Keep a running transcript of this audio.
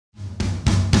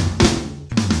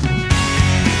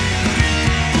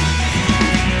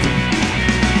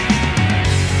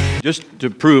just to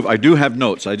prove, I do have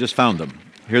notes. I just found them.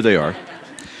 Here they are.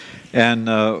 And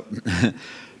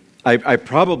I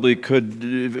probably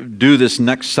could do this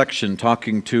next section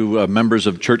talking to members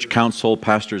of church council,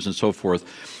 pastors, and so forth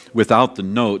without the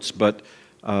notes, but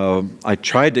I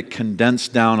tried to condense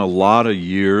down a lot of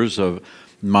years of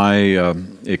my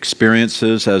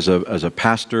experiences as a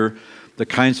pastor, the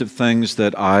kinds of things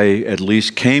that I at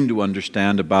least came to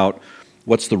understand about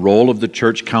what's the role of the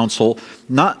church council,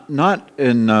 not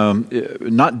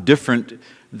different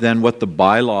than what the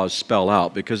bylaws spell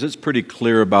out, because it's pretty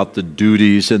clear about the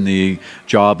duties and the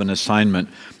job and assignment.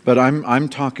 But I'm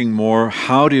talking more,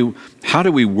 how do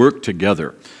we work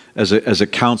together as a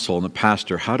council and a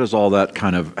pastor? How does all that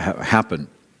kind of happen?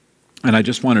 And I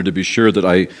just wanted to be sure that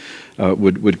I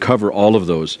would cover all of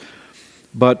those.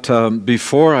 But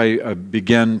before I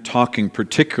begin talking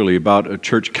particularly about a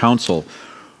church council,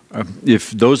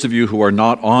 if those of you who are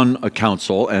not on a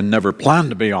council and never plan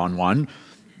to be on one,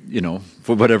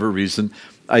 for whatever reason,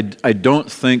 I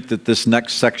don't think that this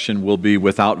next section will be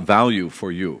without value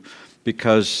for you.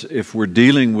 Because if we're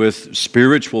dealing with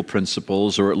spiritual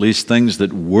principles, or at least things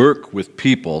that work with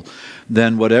people,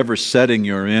 then whatever setting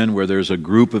you're in where there's a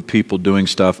group of people doing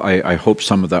stuff, I hope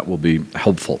some of that will be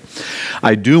helpful.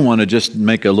 I do want to just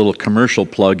make a little commercial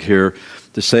plug here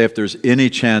to say if there's any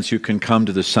chance you can come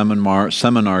to the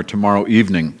seminar tomorrow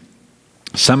evening.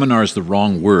 Seminar is the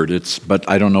wrong word, but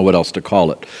I don't know what else to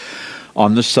call it,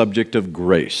 on the subject of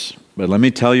grace. But let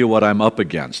me tell you what I'm up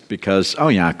against, because, oh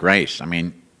yeah, grace,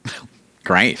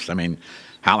 grace,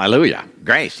 hallelujah,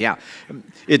 grace, yeah.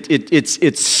 It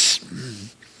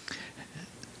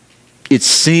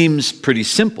seems pretty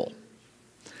simple,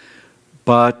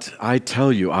 but I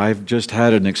tell you, I've just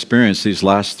had an experience these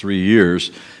last 3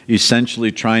 years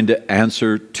essentially trying to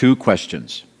answer two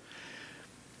questions.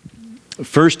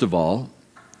 First of all,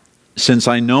 since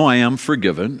I know I am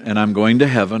forgiven and I'm going to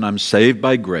heaven, I'm saved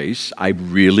by grace, I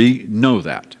really know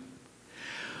that.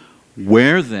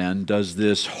 Where then does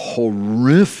this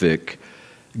horrific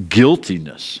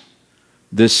guiltiness,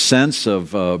 this sense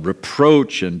of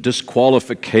reproach and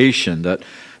disqualification, that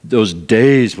those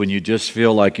days when you just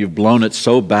feel like you've blown it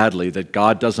so badly that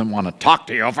God doesn't want to talk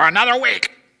to you for another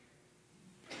week?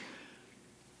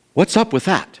 What's up with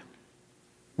that?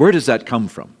 Where does that come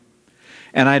from?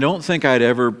 And I don't think I'd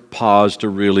ever pause to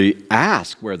really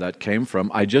ask where that came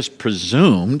from. I just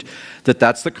presumed that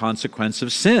that's the consequence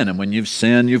of sin. And when you've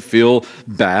sinned, you feel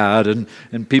bad. And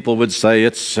people would say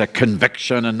it's a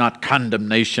conviction and not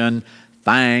condemnation.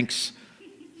 Thanks.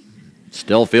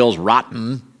 Still feels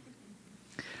rotten.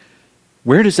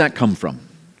 Where does that come from?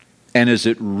 And is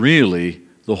it really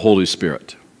the Holy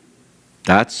Spirit?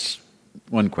 That's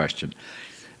one question.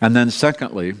 And then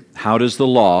secondly, how does the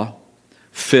law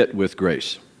fit with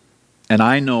grace? And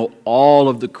I know all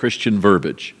of the Christian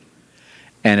verbiage,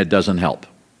 and it doesn't help.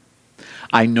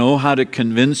 I know how to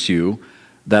convince you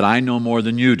that I know more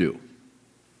than you do,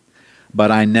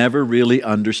 but I never really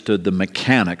understood the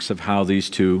mechanics of how these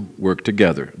two work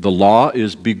together. The law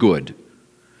is be good.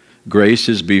 Grace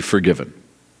is be forgiven.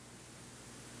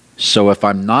 So if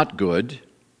I'm not good,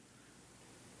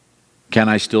 can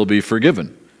I still be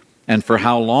forgiven? And for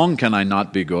how long can I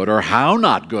not be good, or how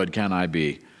not good can I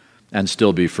be and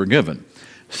still be forgiven?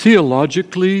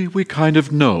 Theologically, we kind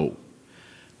of know.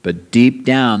 But deep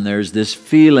down, there's this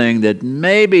feeling that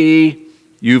maybe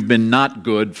you've been not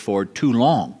good for too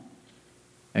long,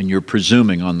 and you're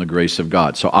presuming on the grace of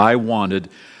God. So I wanted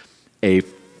a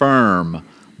firm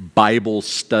Bible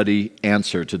study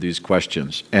answer to these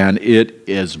questions, and it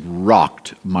has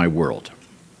rocked my world.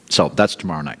 So that's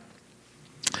tomorrow night.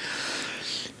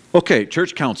 Okay,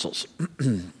 church councils.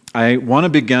 I want to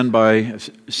begin by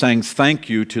saying thank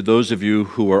you to those of you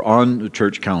who are on the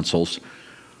church councils.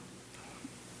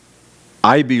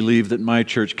 I believe that my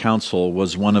church council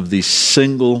was one of the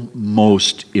single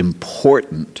most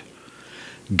important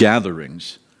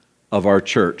gatherings of our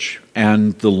church.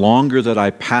 And the longer that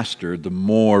I pastored, the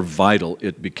more vital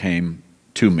it became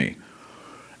to me.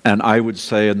 And I would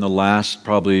say in the last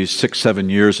probably 6-7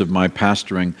 years of my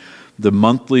pastoring, the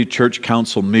monthly church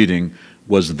council meeting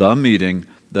was the meeting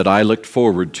that I looked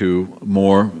forward to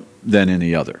more than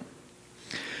any other.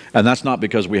 And that's not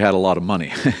because we had a lot of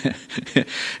money.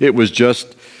 It was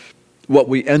just what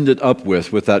we ended up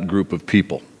with that group of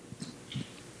people.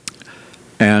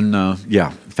 And yeah,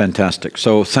 fantastic.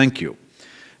 So thank you.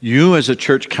 You as a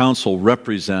church council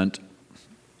represent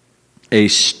a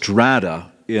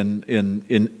strata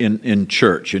in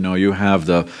church. You know, you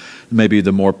have maybe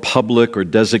the more public or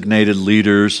designated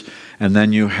leaders, and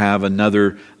then you have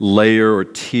another layer or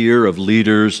tier of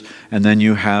leaders, and then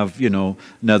you have,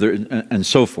 another, and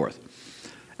so forth.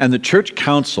 And the church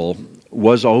council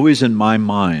was always in my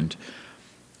mind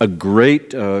a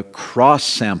great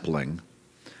cross-sampling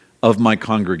of my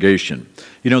congregation.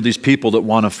 You know, these people that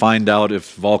want to find out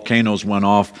if volcanoes went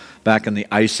off back in the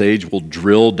Ice Age will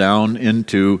drill down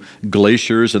into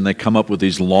glaciers, and they come up with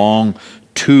these long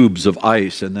tubes of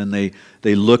ice, and then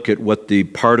they look at what the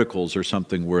particles or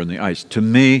something were in the ice. To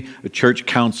me, a church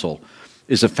council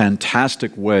is a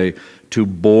fantastic way to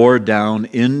bore down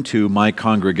into my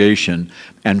congregation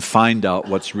and find out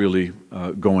what's really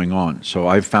going on. So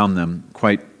I've found them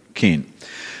quite keen.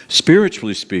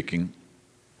 Spiritually speaking,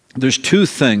 there's two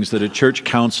things that a church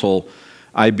council,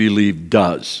 I believe,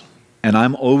 does. And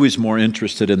I'm always more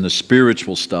interested in the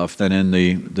spiritual stuff than in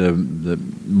the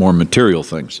more material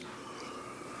things.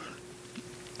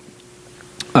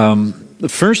 The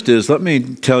first is, let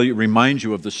me remind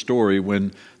you of the story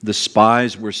when the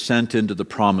spies were sent into the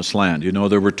promised land. You know,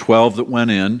 there were 12 that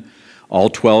went in, all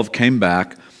 12 came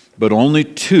back, but only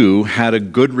 2 had a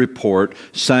good report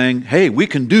saying, hey, we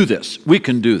can do this, we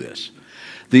can do this.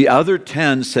 The other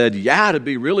 10 said, yeah, it'd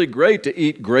be really great to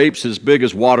eat grapes as big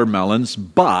as watermelons,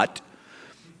 but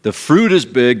the fruit is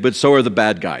big, but so are the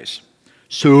bad guys.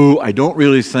 So I don't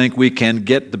really think we can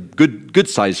get the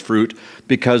good-sized fruit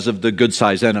because of the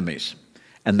good-sized enemies.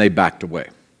 And they backed away.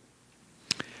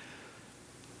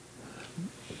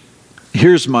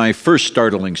 Here's my first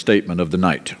startling statement of the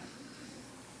night.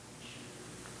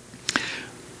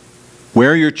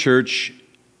 Where your church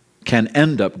can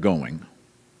end up going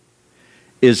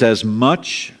is as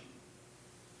much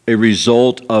a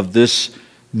result of this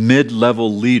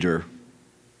mid-level leader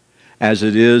as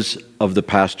it is of the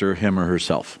pastor, him or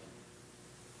herself.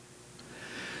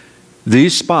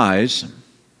 These spies,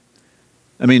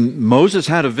 I mean, Moses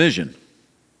had a vision.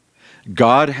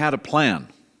 God had a plan.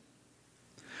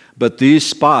 But these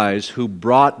spies who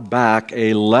brought back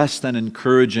a less than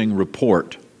encouraging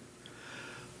report,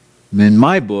 in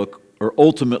my book, are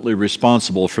ultimately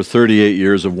responsible for 38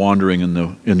 years of wandering in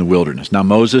the wilderness. Now,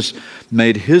 Moses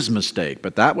made his mistake,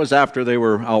 but that was after they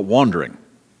were out wandering.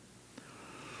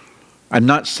 I'm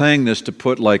not saying this to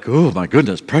put like, oh my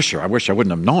goodness, pressure. I wish I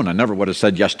wouldn't have known. I never would have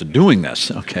said yes to doing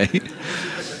this, okay?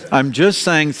 I'm just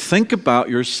saying, think about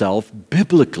yourself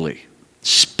biblically,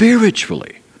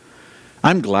 spiritually.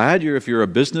 I'm glad if you're a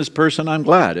business person, I'm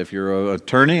glad. If you're an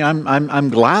attorney, I'm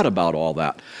glad about all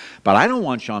that. But I don't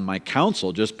want you on my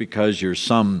council just because you're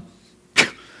some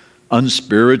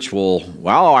unspiritual,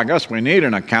 well, I guess we need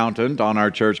an accountant on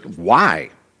our church.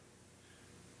 Why?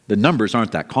 The numbers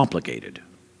aren't that complicated.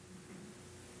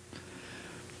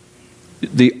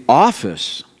 The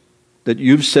office that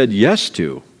you've said yes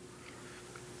to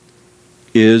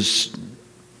is,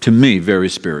 to me, very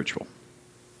spiritual.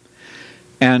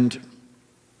 And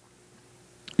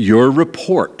your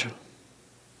report,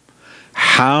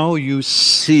 how you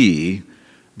see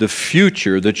the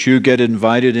future that you get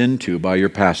invited into by your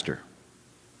pastor.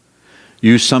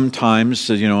 You sometimes,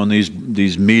 you know, in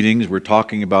these meetings, we're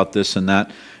talking about this and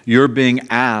that, you're being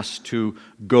asked to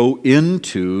go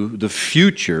into the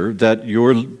future that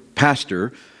your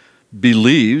pastor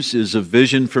believes is a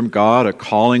vision from God, a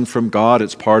calling from God.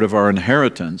 It's part of our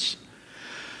inheritance.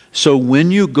 So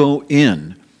when you go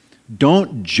in,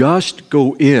 don't just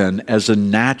go in as a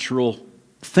natural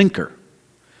thinker.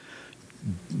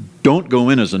 Don't go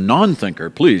in as a non-thinker.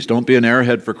 Please, don't be an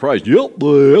airhead for Christ. Yep,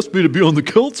 they asked me to be on the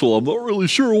council. I'm not really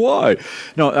sure why.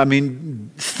 No, I mean,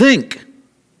 think.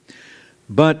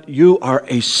 But you are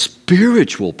a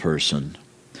spiritual person.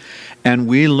 And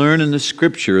we learn in the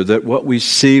Scripture that what we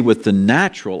see with the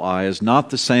natural eye is not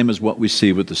the same as what we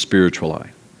see with the spiritual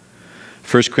eye.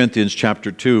 1 Corinthians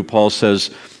chapter 2, Paul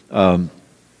says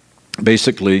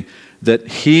basically that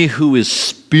he who is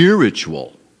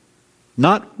spiritual,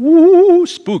 not woo,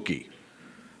 spooky.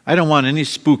 I don't want any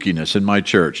spookiness in my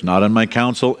church, not in my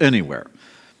council, anywhere.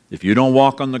 If you don't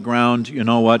walk on the ground, you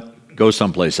know what? Go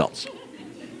someplace else.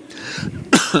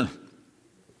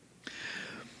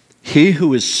 He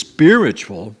who is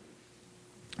spiritual,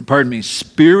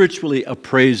 spiritually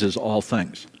appraises all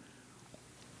things.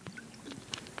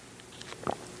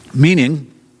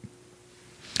 Meaning,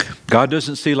 God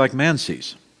doesn't see like man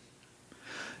sees.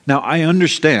 Now, I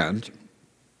understand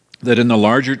that in the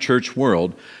larger church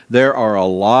world, there are a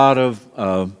lot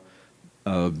of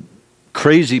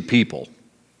crazy people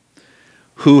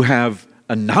who have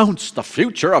announced the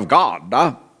future of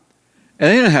God. And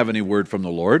they don't have any word from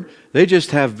the Lord. They just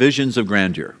have visions of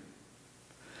grandeur.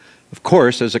 Of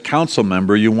course, as a council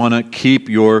member, you want to keep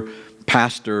your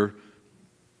pastor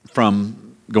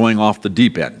from going off the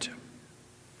deep end.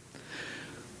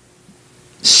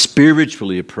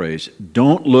 spiritually appraised.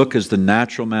 Don't look as the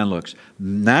natural man looks.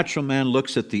 Natural man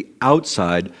looks at the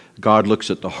outside. God looks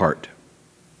at the heart.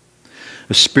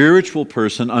 A spiritual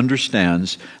person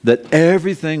understands that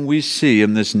everything we see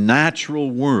in this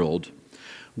natural world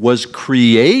was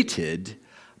created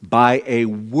by a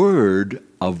word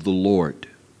of the Lord.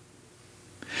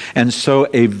 And so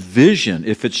a vision,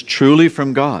 if it's truly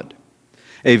from God,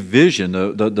 a vision,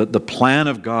 the plan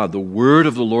of God, the word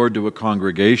of the Lord to a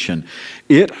congregation,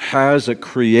 it has a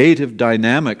creative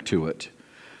dynamic to it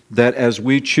that as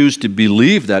we choose to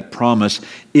believe that promise,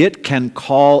 it can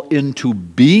call into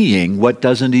being what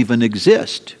doesn't even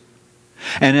exist.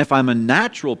 And if I'm a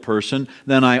natural person,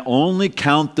 then I only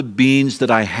count the beans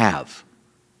that I have.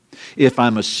 If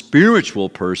I'm a spiritual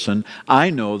person, I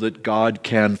know that God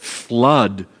can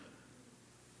flood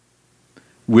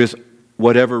with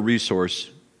whatever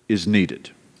resource is needed.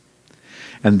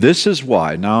 And this is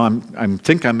why, now I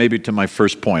think I'm maybe to my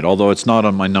first point, although it's not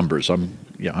on my numbers. I'm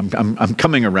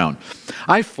coming around.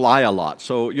 I fly a lot,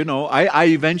 so I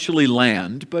eventually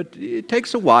land, but it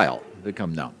takes a while to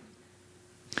come down.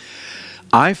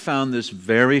 I found this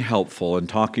very helpful in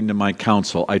talking to my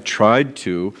council. I tried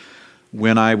to,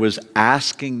 when I was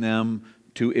asking them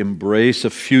to embrace a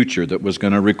future that was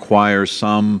going to require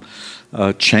some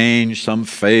change, some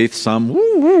faith, some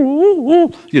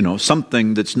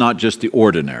something that's not just the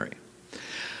ordinary.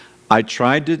 I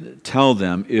tried to tell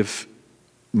them, if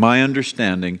my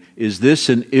understanding, is this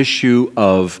an issue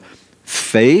of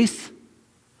faith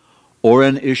or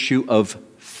an issue of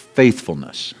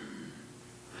faithfulness?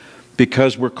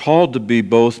 Because we're called to be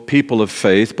both people of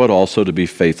faith, but also to be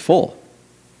faithful.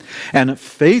 And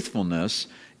faithfulness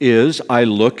is, I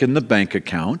look in the bank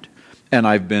account, and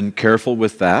I've been careful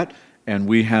with that, and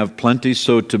we have plenty,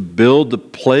 so to build the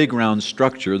playground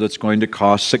structure that's going to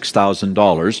cost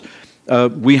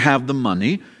 $6,000, we have the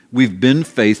money, we've been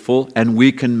faithful, and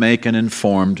we can make an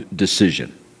informed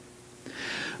decision.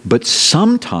 But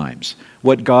sometimes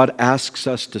what God asks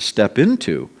us to step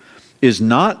into is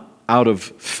not out of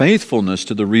faithfulness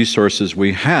to the resources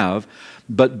we have,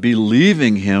 but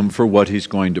believing Him for what He's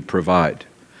going to provide.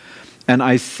 And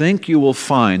I think you will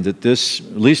find that this,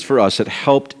 at least for us, it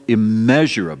helped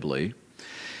immeasurably,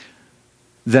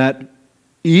 that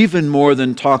even more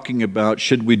than talking about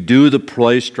should we do the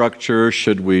play structure,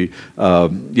 should we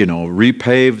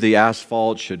repave the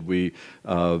asphalt, should we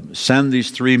send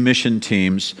these 3 mission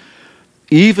teams,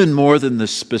 even more than the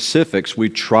specifics, we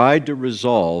tried to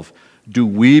resolve, do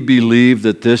we believe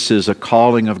that this is a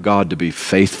calling of God to be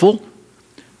faithful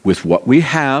with what we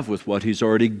have, with what He's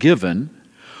already given,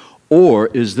 or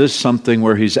is this something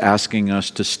where He's asking us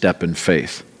to step in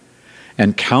faith?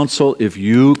 And counsel, if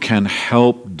you can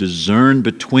help discern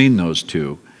between those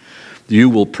two, you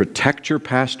will protect your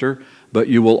pastor, but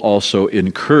you will also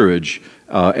encourage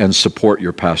and support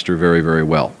your pastor very, very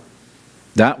well.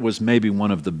 That was maybe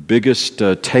one of the biggest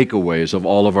takeaways of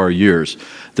all of our years,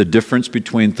 the difference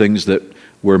between things that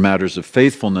were matters of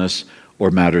faithfulness or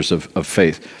matters of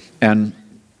faith. And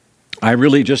I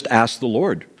really just asked the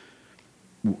Lord,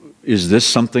 is this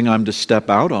something I'm to step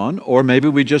out on? Or maybe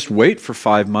we just wait for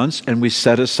 5 months and we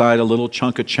set aside a little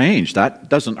chunk of change. That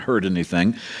doesn't hurt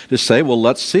anything to say, well,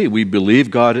 let's see. We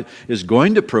believe God is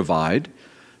going to provide,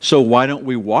 so why don't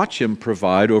we watch Him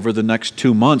provide over the next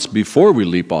 2 months before we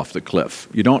leap off the cliff?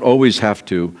 You don't always have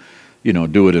to,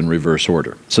 do it in reverse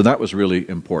order. So that was really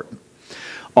important.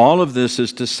 All of this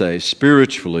is to say,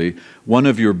 spiritually, one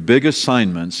of your big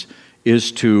assignments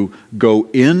is to go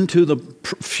into the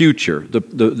future,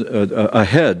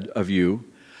 ahead of you,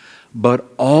 but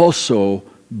also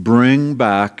bring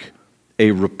back a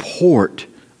report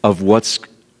of what's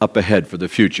up ahead for the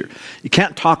future. You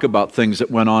can't talk about things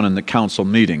that went on in the council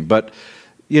meeting, but,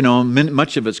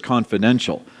 much of it's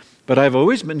confidential. But I've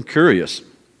always been curious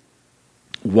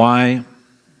why,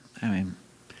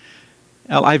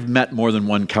 I've met more than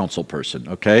one council person,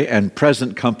 okay? And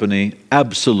present company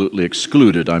absolutely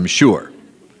excluded, I'm sure.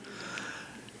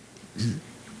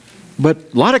 But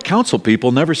a lot of council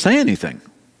people never say anything.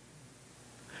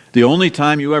 The only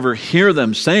time you ever hear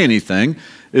them say anything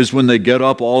is when they get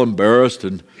up all embarrassed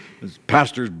and it's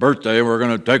pastor's birthday, we're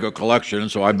going to take a collection,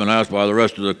 so I've been asked by the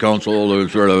rest of the council to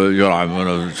I'm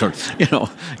going to,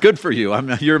 good for you.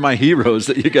 You're my heroes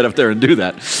that you get up there and do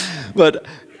that. But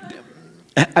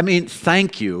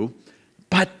thank you,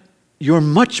 but you're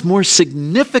much more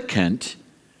significant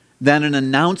than an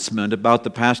announcement about the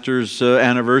pastor's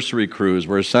anniversary cruise.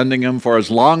 We're sending him for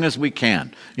as long as we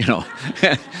can,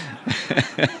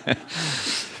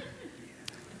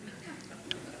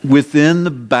 Within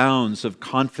the bounds of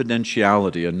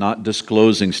confidentiality and not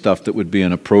disclosing stuff that would be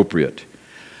inappropriate,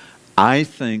 I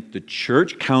think the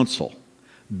church council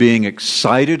being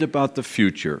excited about the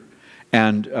future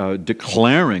and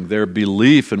declaring their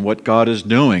belief in what God is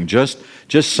doing, just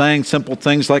saying simple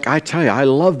things like, I tell you, I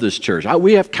love this church.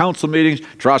 We have council meetings.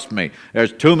 Trust me,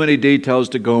 there's too many details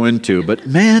to go into. But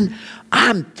man,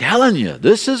 I'm telling you,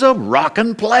 this is a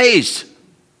rockin' place.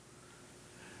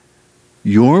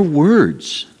 Your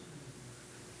words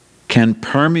can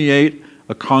permeate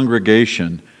a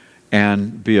congregation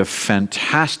and be a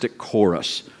fantastic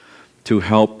chorus to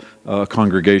help a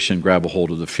congregation grab a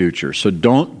hold of the future. So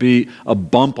don't be a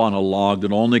bump on a log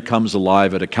that only comes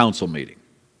alive at a council meeting.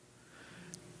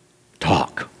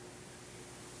 Talk.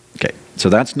 Okay, so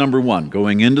that's number one,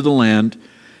 going into the land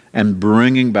and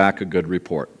bringing back a good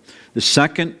report. The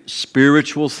second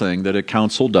spiritual thing that a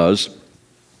council does,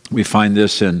 we find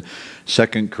this in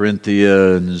 2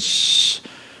 Corinthians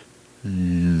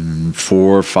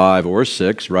 4, 5, or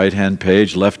 6, right-hand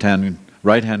page,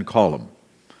 right-hand column.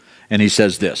 And he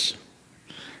says this.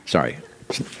 Sorry,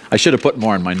 I should have put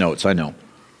more in my notes, I know.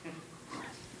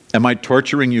 Am I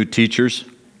torturing you teachers?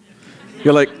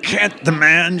 You're like, can't the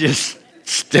man just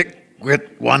stick with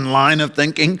one line of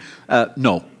thinking?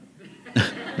 No.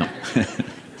 No.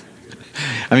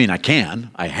 I mean, I can,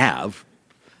 I have,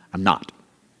 I'm not.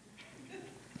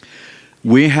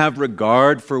 We have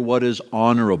regard for what is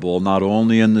honorable, not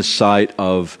only in the sight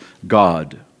of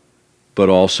God, but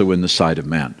also in the sight of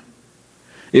man.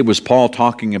 It was Paul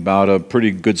talking about a pretty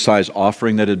good-sized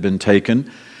offering that had been taken,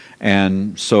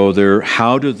 and so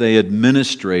how do they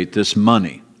administrate this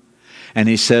money? And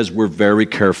he says we're very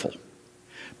careful.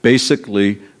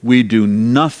 Basically, we do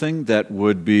nothing that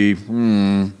would be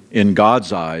in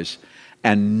God's eyes,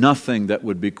 and nothing that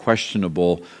would be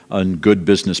questionable on good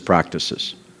business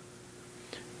practices.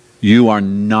 You are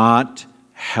not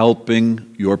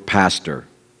helping your pastor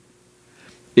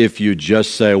if you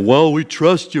just say, well, we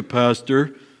trust you,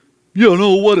 Pastor. You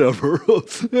know, whatever.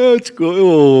 That's good.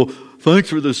 Oh, thanks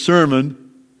for the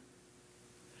sermon.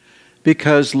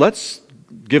 Because let's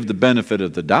give the benefit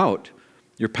of the doubt.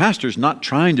 Your pastor's not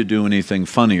trying to do anything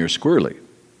funny or squirrely.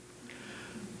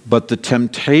 But the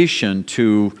temptation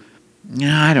to,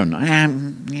 I don't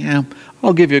know,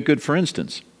 I'll give you a good for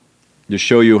instance, to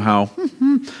show you how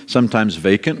sometimes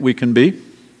vacant we can be.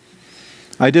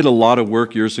 I did a lot of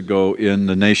work years ago in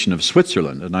the nation of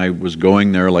Switzerland, and I was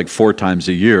going there like 4 times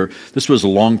a year. This was a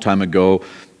long time ago,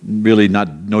 really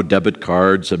no debit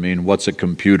cards. I mean, what's a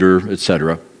computer,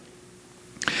 etc.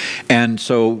 And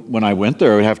so when I went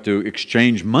there, I would have to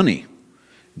exchange money,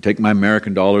 take my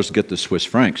American dollars, get the Swiss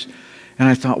francs. And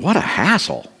I thought, what a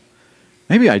hassle.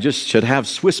 Maybe I just should have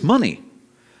Swiss money.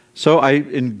 So I,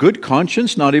 in good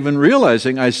conscience, not even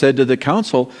realizing, I said to the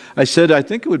council, I said, I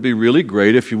think it would be really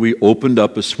great if we opened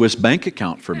up a Swiss bank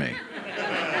account for me.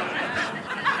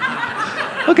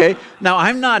 Okay, now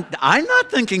I'm not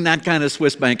thinking that kind of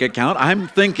Swiss bank account. I'm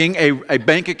thinking a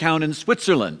bank account in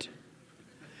Switzerland.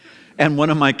 And one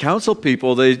of my council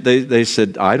people, they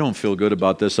said, I don't feel good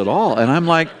about this at all. And I'm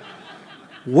like,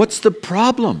 what's the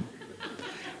problem?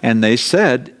 And they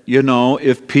said, you know,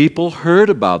 if people heard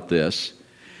about this,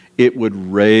 it would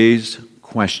raise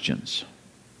questions.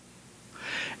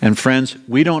 And friends,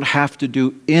 we don't have to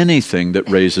do anything that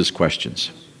raises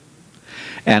questions.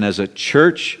 And as a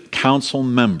church council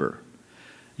member,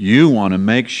 you want to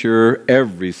make sure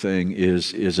everything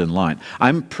is in line.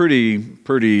 I'm pretty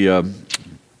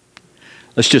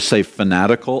let's just say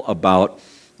fanatical about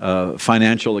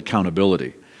financial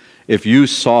accountability. If you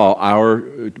saw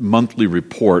our monthly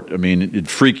report, I mean, it'd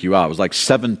freak you out. It was like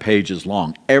 7 pages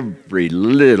long, every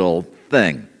little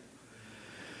thing.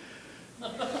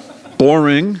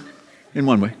 Boring in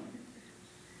one way.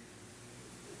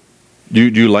 Do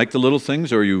you like the little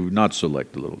things, or you not so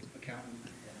like the little?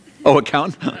 Accountant. Oh,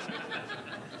 accountant?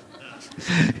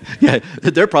 Yeah,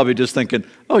 they're probably just thinking,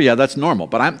 oh yeah, that's normal.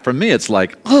 But for me, it's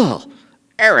like, oh,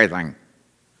 everything.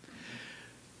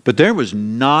 But there was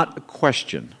not a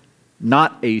question,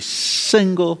 not a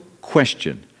single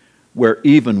question, where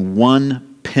even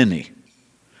one penny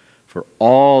for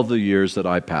all the years that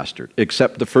I pastored,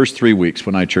 except the first 3 weeks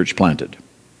when I church planted.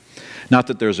 Not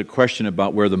that there's a question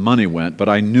about where the money went, but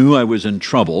I knew I was in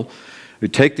trouble. We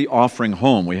take the offering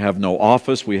home. We have no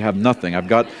office. We have nothing. I've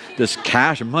got this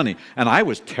cash and money, and I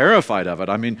was terrified of it.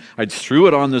 I mean, I threw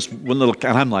it on this one little,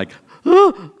 and I'm like,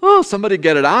 oh, somebody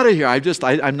get it out of here.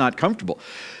 I'm not comfortable.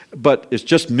 But it's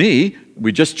just me.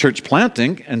 We just church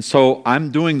planting, and so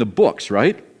I'm doing the books,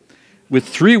 right? With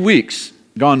 3 weeks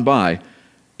gone by,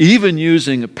 even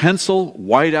using a pencil,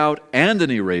 whiteout, and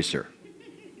an eraser.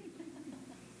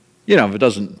 You know, if it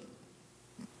doesn't...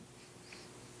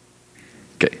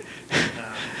 Okay.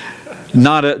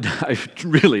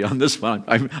 Really, on this one,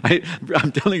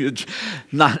 I'm telling you,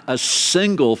 not a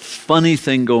single funny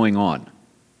thing going on.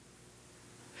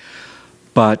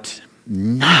 But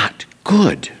not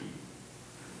good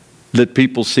that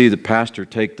people see the pastor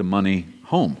take the money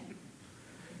home.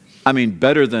 I mean,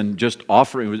 better than just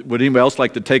offering. Would anybody else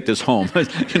like to take this home?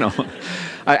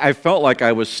 I felt like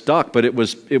I was stuck, but it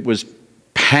was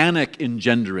panic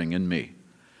engendering in me.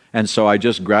 And so I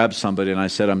just grabbed somebody and I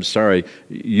said, I'm sorry,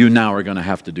 you now are going to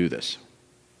have to do this.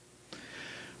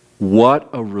 What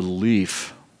a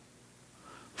relief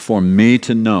for me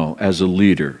to know as a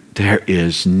leader, there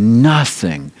is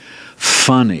nothing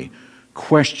funny,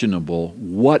 questionable,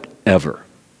 whatever.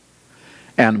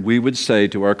 And we would say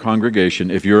to our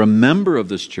congregation, if you're a member of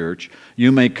this church,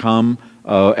 you may come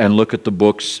and look at the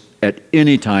books at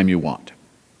any time you want.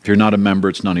 If you're not a member,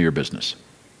 it's none of your business.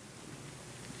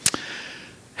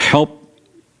 Help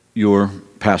your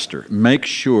pastor. Make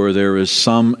sure there is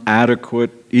some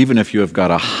adequate, even if you have got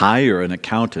to hire an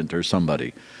accountant or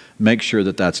somebody, make sure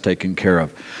that that's taken care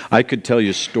of. I could tell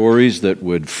you stories that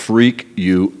would freak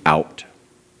you out.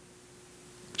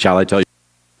 Shall I tell you?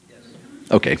 Yes.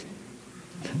 Okay.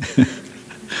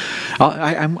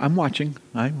 I'm watching.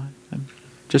 I'm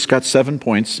just got 7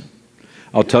 points.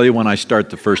 I'll tell you when I start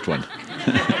the first one.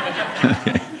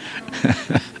 Okay.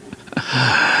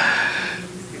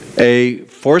 A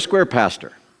Foursquare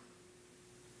pastor,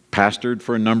 pastored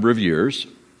for a number of years,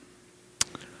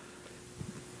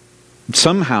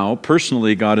 somehow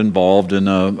personally got involved in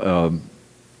a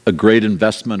great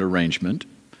investment arrangement.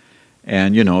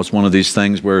 And, it's one of these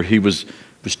things where he was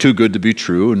too good to be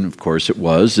true, and of course it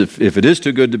was. If it is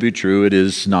too good to be true, it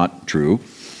is not true.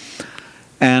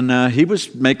 And he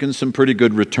was making some pretty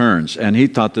good returns, and he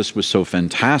thought this was so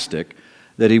fantastic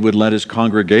that he would let his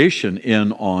congregation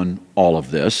in on all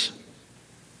of this.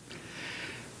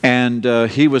 And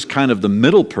he was kind of the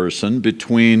middle person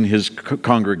between his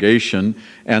congregation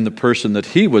and the person that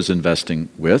he was investing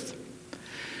with,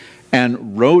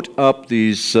 and wrote up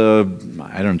these, I don't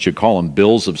know what you call them,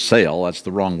 bills of sale. That's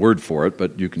the wrong word for it,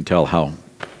 but you can tell how.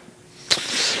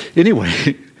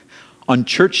 Anyway, on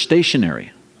church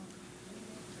stationery.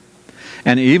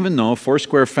 And even though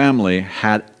Foursquare family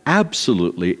had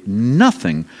absolutely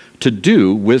nothing to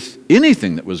do with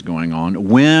anything that was going on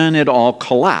when it all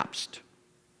collapsed,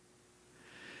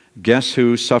 guess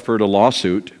who suffered a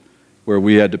lawsuit where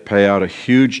we had to pay out a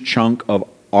huge chunk of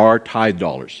our tithe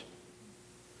dollars?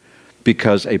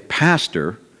 Because a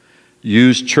pastor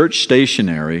used church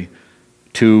stationery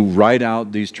to write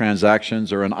out these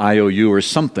transactions or an IOU or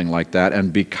something like that,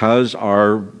 and because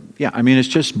it's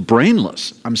just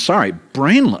brainless. I'm sorry,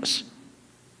 brainless.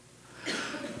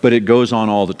 But it goes on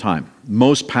all the time.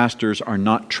 Most pastors are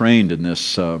not trained in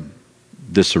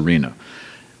this arena.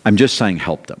 I'm just saying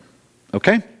help them.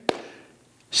 Okay?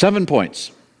 7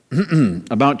 points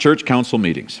about church council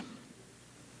meetings.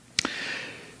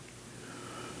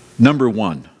 Number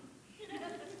 1.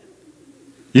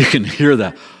 You can hear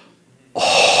that.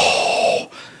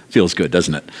 Oh, feels good,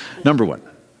 doesn't it? Number 1.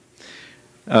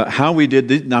 How we did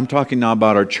this, I'm talking now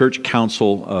about our church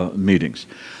council meetings.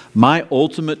 My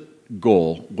ultimate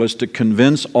goal was to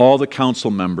convince all the council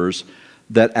members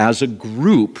that as a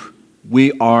group,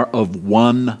 we are of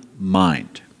one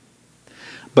mind.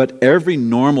 But every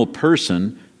normal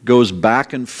person goes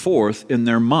back and forth in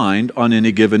their mind on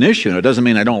any given issue. It doesn't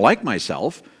mean I don't like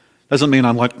myself. Doesn't mean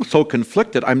I'm so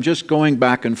conflicted. I'm just going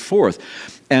back and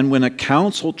forth. And when a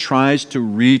council tries to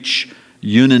reach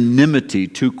unanimity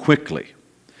too quickly,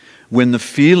 when the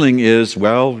feeling is, they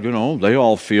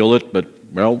all feel it, but,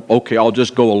 okay, I'll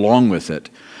just go along with it,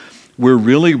 we're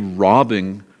really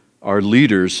robbing our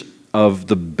leaders of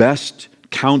the best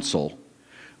counsel,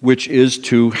 which is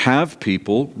to have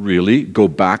people really go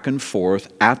back and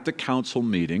forth at the council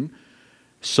meeting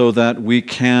so that we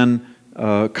can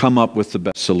come up with the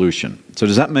best solution. So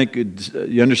does that make it,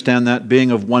 you understand that? Being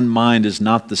of one mind is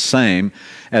not the same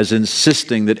as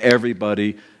insisting that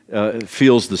everybody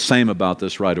feels the same about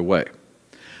this right away.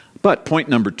 But point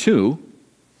number 2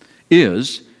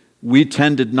 is we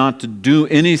tended not to do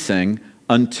anything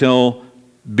until,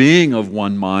 being of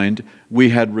one mind, we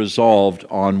had resolved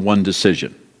on one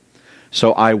decision.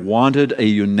 So I wanted a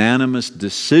unanimous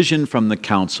decision from the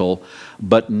council,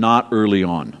 but not early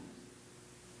on.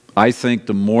 I think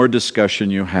the more discussion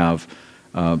you have,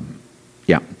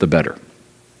 the better.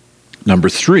 Number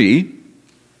 3,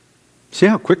 see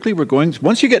how quickly we're going?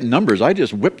 Once you get numbers, I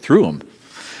just whip through them.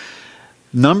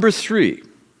 Number 3,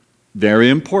 very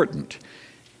important.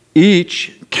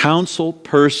 Each council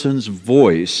person's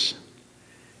voice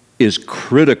is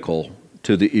critical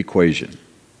to the equation.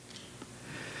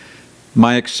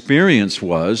 My experience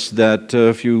was that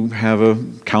if you have a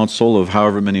council of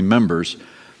however many members,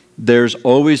 there's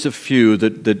always a few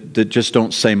that just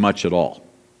don't say much at all.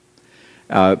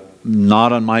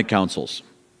 Not on my councils.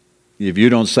 If you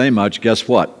don't say much, guess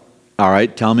what? All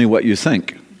right, tell me what you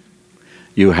think.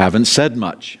 You haven't said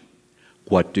much.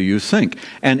 What do you think?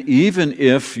 And even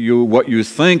if what you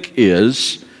think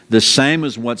is the same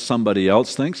as what somebody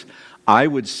else thinks, I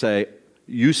would say,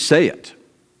 you say it.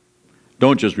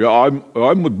 Don't just,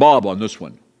 I'm with Bob on this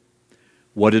one.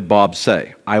 What did Bob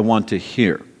say? I want to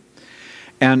hear.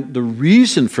 And the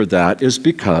reason for that is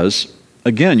because,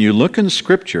 again, you look in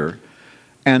Scripture,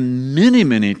 and many,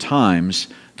 many times,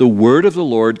 the word of the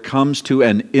Lord comes to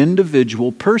an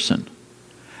individual person.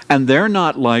 And they're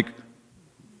not like,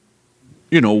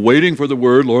 waiting for the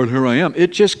word, Lord, here I am.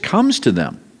 It just comes to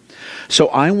them. So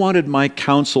I wanted my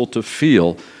counsel to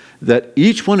feel that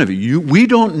each one of you, we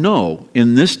don't know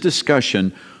in this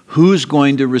discussion who's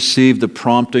going to receive the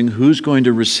prompting, who's going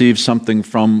to receive something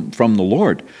from the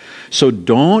Lord. So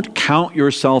don't count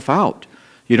yourself out.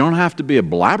 You don't have to be a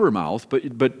blabbermouth,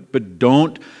 but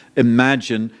don't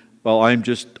imagine, well,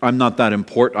 I'm not that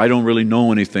important. I don't really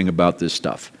know anything about this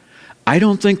stuff. I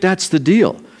don't think that's the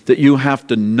deal, that you have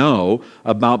to know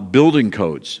about building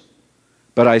codes.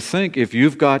 But I think if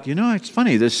you've got, it's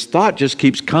funny, this thought just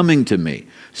keeps coming to me,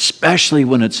 especially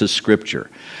when it's a scripture.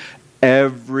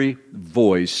 Every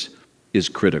voice is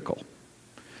critical.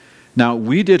 Now,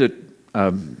 we did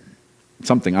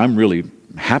something I'm really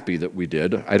happy that we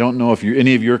did. I don't know if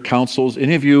any of your councils,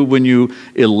 any of you, when you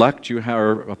elect,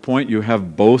 or appoint, you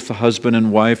have both the husband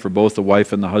and wife, or both the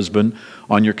wife and the husband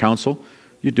on your council.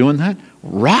 You doing that?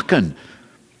 Rockin'.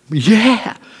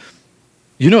 Yeah.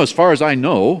 As far as I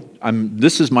know,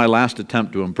 this is my last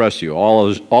attempt to impress you.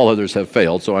 All others have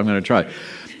failed, so I'm going to try.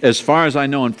 As far as I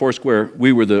know, in Foursquare,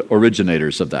 we were the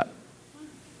originators of that.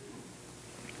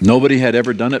 Nobody had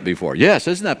ever done it before. Yes,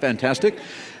 isn't that fantastic?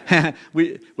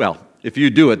 Well, if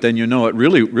you do it, then you know it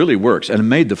really, really works. And it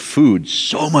made the food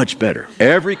so much better.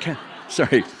 Every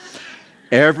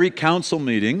council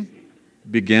meeting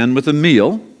began with a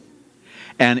meal.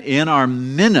 And in our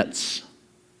minutes,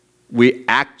 we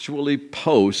actually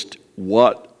post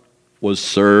what was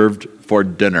served for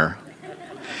dinner.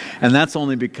 And that's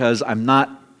only because I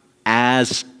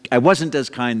wasn't as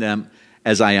kind then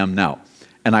as I am now.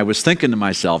 And I was thinking to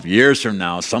myself, years from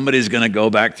now, somebody's going to go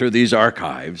back through these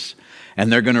archives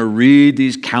and they're going to read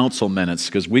these council minutes,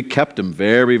 because we kept them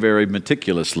very, very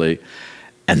meticulously,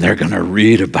 and they're going to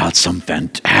read about some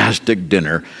fantastic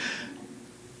dinner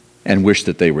and wish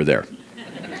that they were there.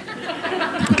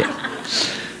 Okay.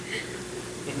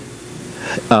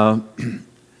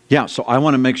 Yeah, so I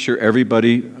want to make sure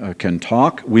everybody can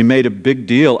talk. We made a big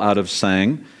deal out of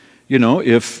saying,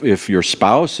 if your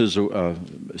spouse is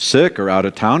sick or out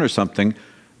of town or something,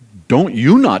 don't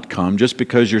you not come just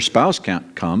because your spouse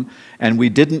can't come. And we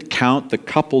didn't count the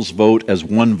couple's vote as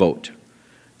one vote.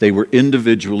 They were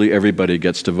individually, everybody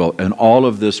gets to vote. And all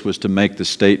of this was to make the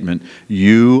statement,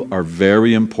 you are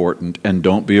very important and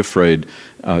don't be afraid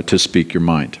to speak your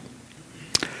mind.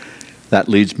 That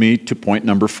leads me to point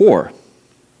number 4.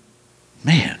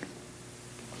 Man.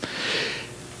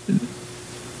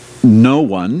 No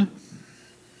one,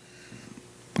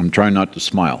 I'm trying not to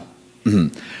smile.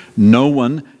 No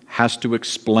one has to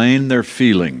explain their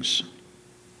feelings.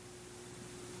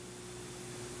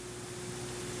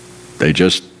 They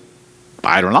just,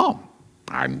 I don't know.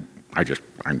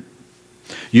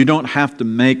 You don't have to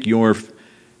make your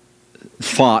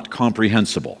thought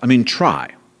comprehensible. I mean,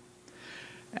 try.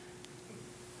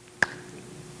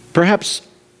 Perhaps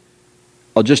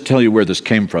I'll just tell you where this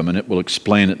came from, and it will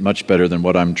explain it much better than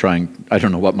what I'm trying. I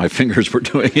don't know what my fingers were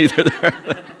doing either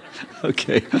there.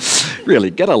 Okay.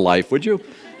 Really, get a life, would you?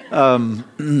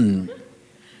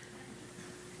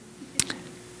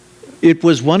 It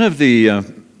was one of the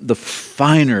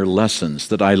finer lessons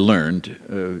that I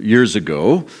learned years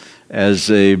ago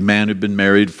as a man who'd been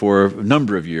married for a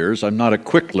number of years. I'm not a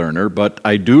quick learner, but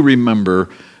I do remember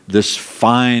this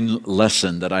fine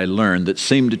lesson that I learned that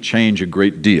seemed to change a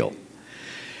great deal.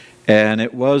 And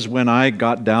it was when I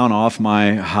got down off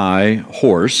my high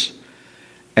horse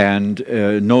and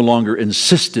no longer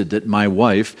insisted that my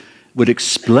wife would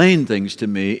explain things to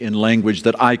me in language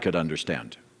that I could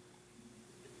understand.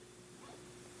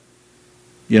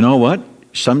 You know what?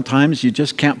 Sometimes you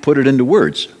just can't put it into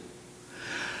words.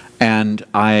 And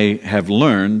I have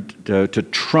learned to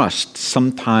trust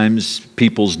sometimes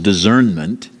people's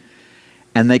discernment,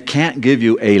 and they can't give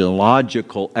you a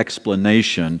logical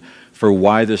explanation for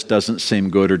why this doesn't seem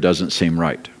good or doesn't seem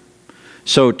right.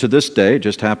 So to this day, it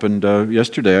just happened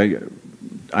yesterday,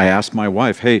 I asked my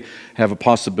wife, hey, have a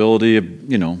possibility of,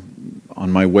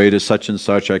 on my way to such and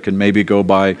such, I can maybe go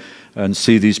by and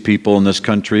see these people in this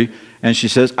country. And she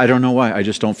says, I don't know why, I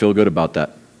just don't feel good about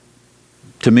that.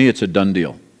 To me, it's a done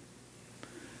deal.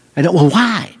 I don't, well,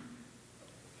 why?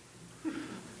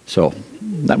 So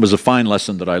that was a fine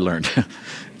lesson that I learned.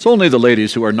 It's only the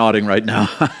ladies who are nodding right now.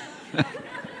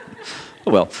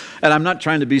 Well, and I'm not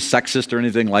trying to be sexist or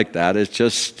anything like that. It's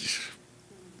just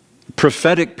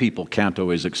prophetic people can't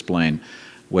always explain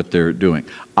what they're doing.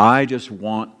 I just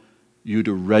want you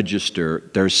to register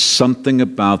there's something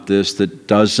about this that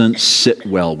doesn't sit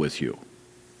well with you.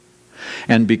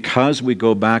 And because we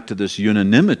go back to this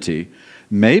unanimity,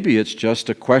 maybe it's just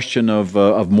a question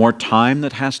of more time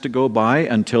that has to go by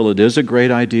until it is a great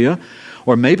idea.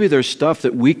 Or maybe there's stuff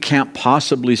that we can't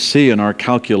possibly see in our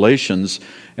calculations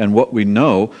and what we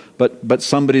know, but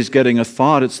somebody's getting a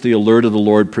thought. It's the alert of the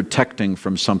Lord protecting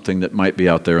from something that might be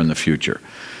out there in the future.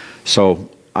 So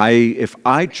if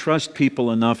I trust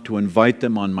people enough to invite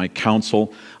them on my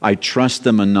council, I trust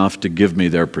them enough to give me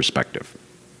their perspective.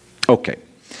 Okay.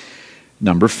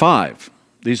 Number 5.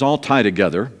 These all tie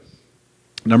together.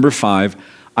 Number 5,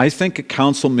 I think a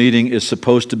council meeting is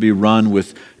supposed to be run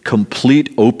with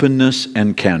complete openness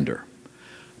and candor.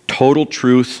 Total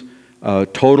truth,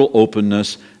 total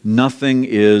openness. Nothing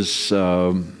is,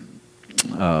 I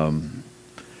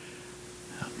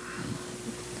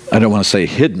don't want to say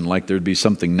hidden, like there'd be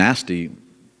something nasty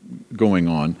going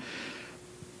on.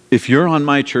 If you're on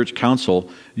my church council,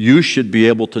 you should be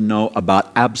able to know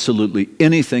about absolutely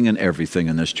anything and everything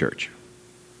in this church.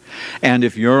 And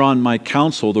if you're on my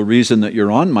council, the reason that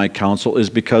you're on my council is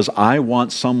because I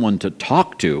want someone to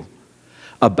talk to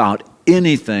about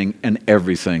anything and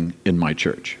everything in my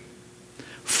church.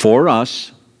 For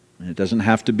us, and it doesn't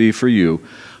have to be for you,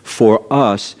 for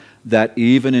us, that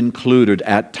even included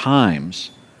at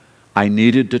times, I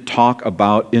needed to talk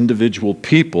about individual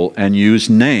people and use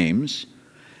names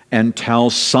and tell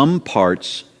some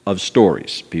parts of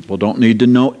stories. People don't need to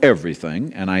know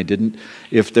everything, and I didn't,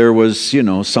 if there was,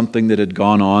 something that had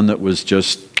gone on that was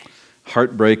just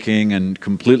heartbreaking and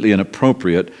completely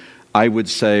inappropriate, I would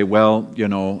say, well,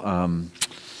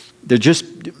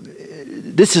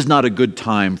 this is not a good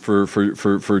time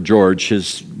for George,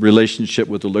 his relationship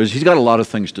with the Lord. He's got a lot of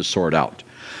things to sort out.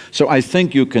 So I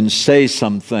think you can say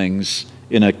some things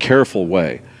in a careful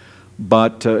way.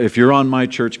 But if you're on my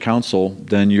church council,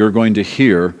 then you're going to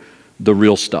hear the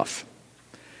real stuff.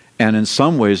 And in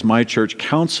some ways, my church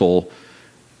council,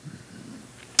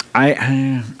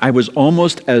 I was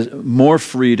almost more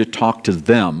free to talk to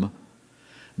them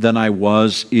than I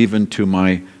was even to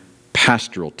my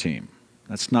pastoral team.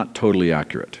 That's not totally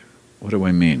accurate. What do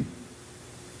I mean?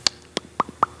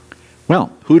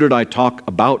 Well, who did I talk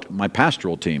about my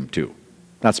pastoral team to?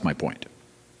 That's my point.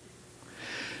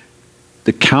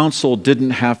 The council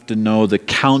didn't have to know the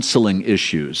counseling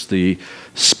issues, the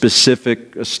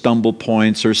specific stumble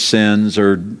points or sins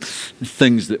or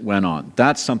things that went on.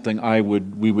 That's something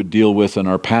we would deal with in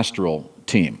our pastoral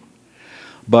team.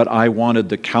 But I wanted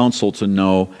the council to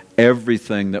know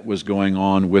everything that was going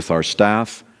on with our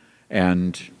staff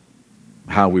and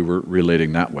how we were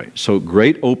relating that way. So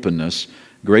great openness,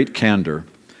 great candor.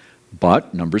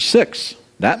 But number 6,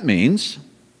 that means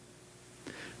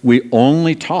we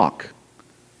only talk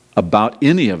about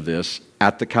any of this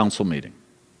at the council meeting.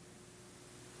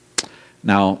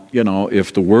 Now,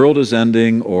 if the world is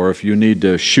ending or if you need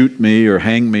to shoot me or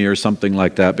hang me or something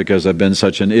like that because I've been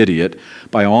such an idiot,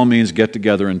 by all means get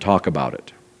together and talk about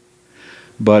it.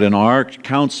 But in our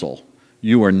council,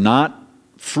 you are not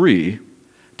free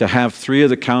to have 3 of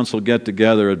the council get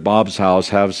together at Bob's house,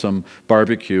 have some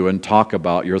barbecue, and talk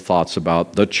about your thoughts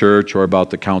about the church or about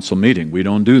the council meeting. We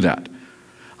don't do that.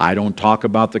 I don't talk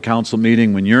about the council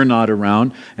meeting when you're not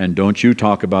around, and don't you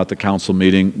talk about the council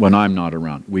meeting when I'm not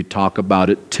around. We talk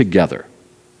about it together,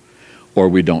 or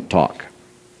we don't talk.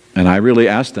 And I really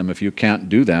ask them, if you can't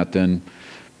do that, then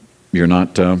you're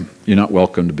not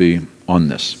welcome to be on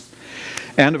this.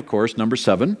 And of course, number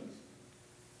 7,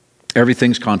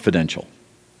 everything's confidential.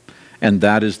 And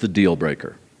that is the deal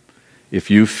breaker. If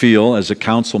you feel as a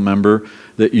council member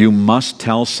that you must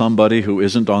tell somebody who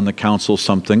isn't on the council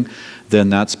something, then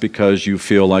that's because you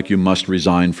feel like you must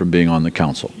resign from being on the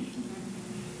council.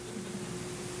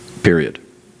 Period.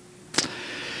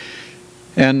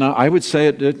 And I would say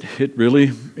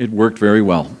it worked very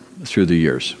well through the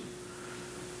years.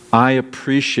 I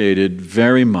appreciated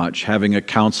very much having a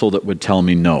council that would tell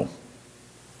me no,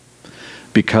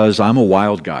 because I'm a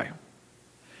wild guy.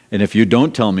 And if you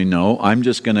don't tell me no, I'm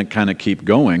just going to kind of keep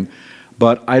going.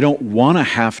 But I don't want to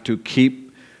have to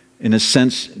keep in a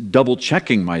sense,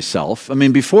 double-checking myself. I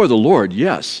mean, before the Lord,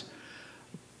 yes.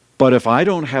 But if I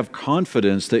don't have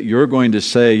confidence that you're going to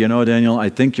say, you know, Daniel, I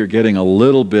think you're getting a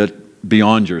little bit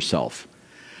beyond yourself,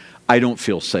 I don't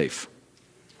feel safe.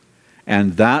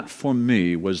 And that, for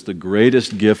me, was the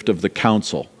greatest gift of the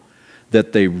council,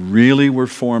 that they really were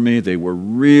for me. They were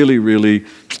really, really,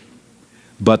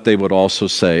 but they would also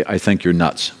say, I think you're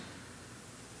nuts.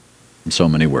 In so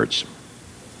many words.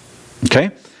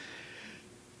 Okay?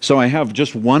 So I have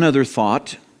just one other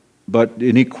thought, but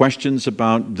any questions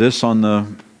about this on the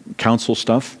council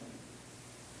stuff?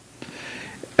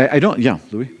 I don't, yeah,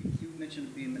 Louis? You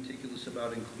mentioned being meticulous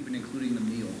about even including the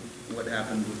meal, what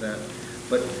happened with that.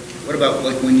 But what about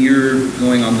like when you're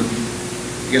going on the,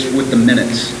 I guess with the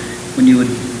minutes, when you would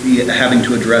be having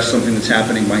to address something that's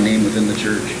happening by name within the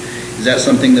church? Is that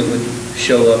something that would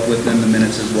show up within the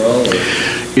minutes as well?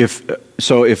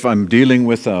 Or? If I'm dealing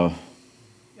with a...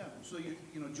 Yeah, so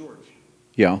you know, George.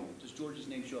 Yeah. Does George's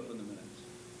name show up in the minutes,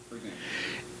 for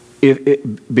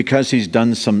example? Because he's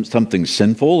done something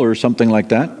sinful or something like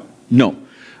that? No.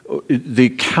 The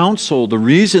council, the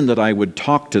reason that I would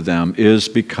talk to them is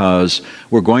because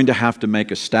we're going to have to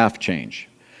make a staff change.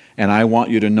 And I want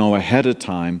you to know ahead of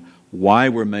time why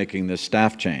we're making this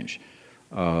staff change.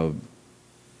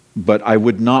 But I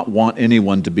would not want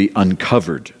anyone to be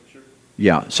uncovered. Sure.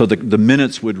 Yeah, so the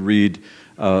minutes would read,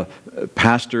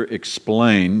 Pastor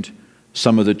explained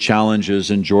some of the challenges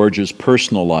in George's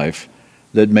personal life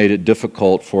that made it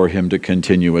difficult for him to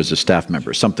continue as a staff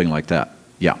member, something like that.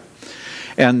 Yeah.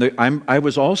 And I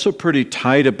was also pretty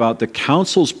tight about the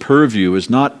council's purview is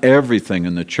not everything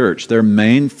in the church. Their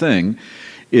main thing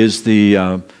is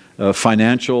the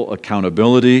financial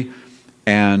accountability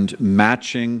and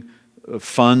matching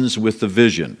funds with the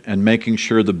vision and making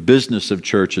sure the business of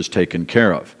church is taken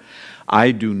care of.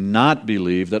 I do not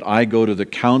believe that I go to the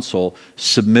council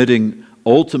submitting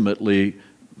ultimately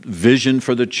vision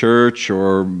for the church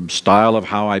or style of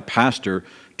how I pastor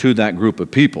to that group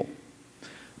of people.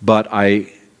 But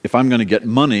if I'm going to get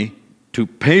money to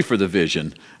pay for the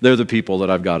vision, they're the people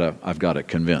that I've got to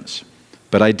convince.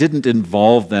 But I didn't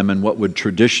involve them in what would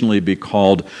traditionally be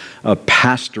called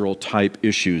pastoral type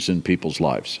issues in people's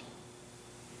lives.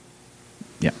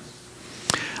 Yeah.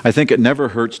 I think it never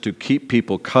hurts to keep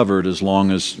people covered as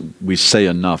long as we say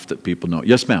enough that people know.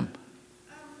 Yes, ma'am.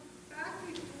 Back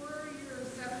before your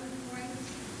 7 points,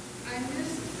 I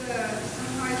missed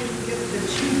somehow I didn't get the 2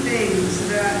 things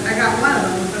that I got one of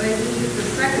them, but I didn't get the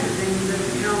second thing that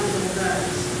the council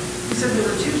does. You said there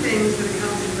were 2 things that the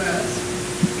council does.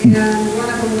 And one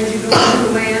of them was you go to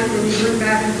the land and you bring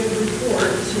back a good report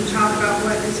to talk about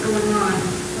what is going on.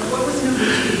 But what was number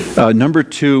 2? Number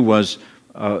 2 was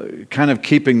kind of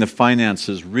keeping the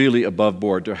finances really above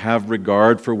board, to have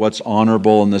regard for what's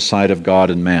honorable in the sight of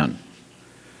God and man.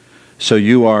 So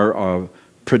you are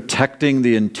protecting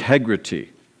the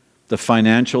integrity, the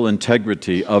financial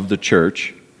integrity of the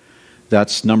church.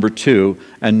 That's number 2.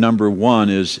 And number 1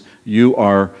 is you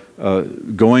are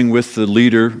going with the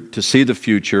leader to see the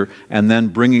future and then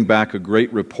bringing back a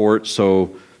great report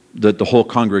so that the whole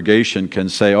congregation can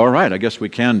say, all right, I guess we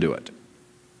can do it.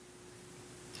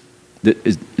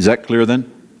 Is that clear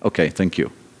then? Okay, thank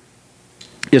you.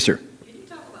 Yes, sir. Can you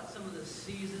talk about some of the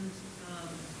seasons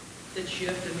that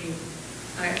shift? I mean,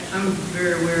 I'm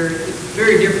very aware it's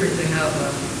very different to have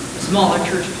a smaller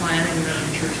church plan and you have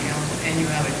a church council and you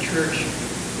have a church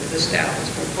with a staff that's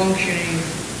full functioning,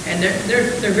 and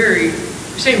they're very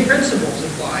same principles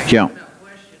apply. Yeah. Without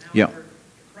question. Yeah. However,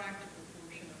 the practical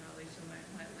portion of how they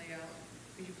might lay out,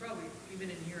 because you probably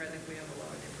even in here I think we have a lot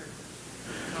of different,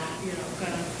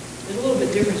 kind of. There's a little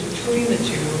bit difference between the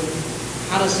two.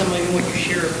 How does somebody, what you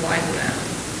share, apply to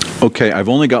that? Okay, I've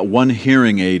only got one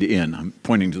hearing aid in. I'm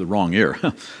pointing to the wrong ear.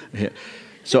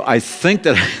 So I think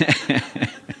that,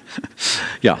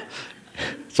 yeah,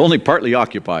 it's only partly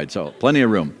occupied, so plenty of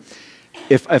room.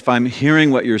 If I'm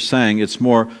hearing what you're saying, it's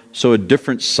more, so a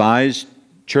different size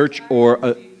church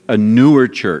or a newer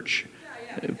church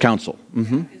council?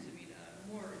 Mm-hmm.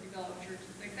 More developed churches,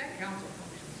 like that council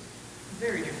functions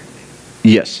very differently.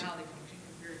 Yes.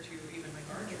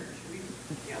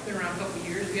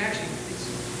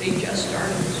 They just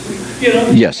started this week.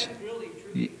 Yes. Really,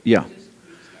 yeah. Just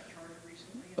got chartered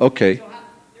recently. Okay. So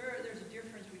there's a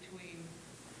difference between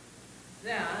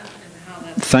that and how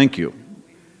that's... Thank you.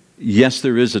 Yes,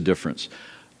 there is a difference.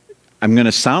 I'm going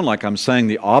to sound like I'm saying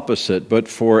the opposite, but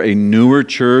for a newer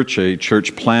church, a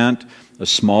church plant, a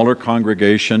smaller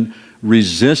congregation,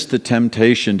 resist the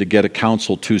temptation to get a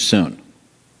council too soon.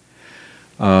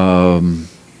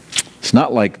 It's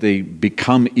not like they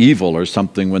become evil or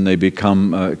something when they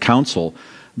become council,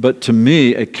 But to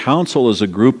me, a council is a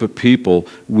group of people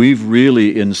we've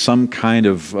really in some kind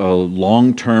of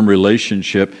long-term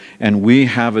relationship, and we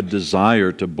have a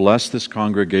desire to bless this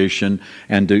congregation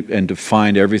and to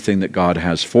find everything that God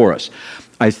has for us.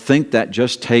 I think that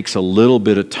just takes a little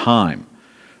bit of time.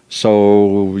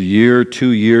 So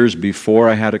 2 years before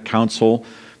I had a council,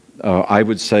 I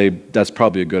would say that's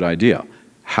probably a good idea.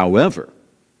 However,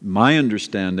 my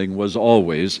understanding was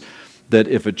always that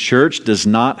if a church does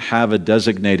not have a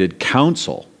designated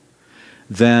council,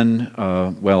 then,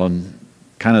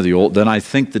 then I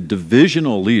think the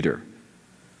divisional leader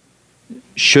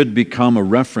should become a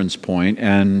reference point,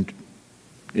 and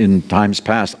in times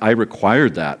past, I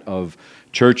required that of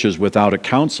churches without a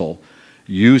council.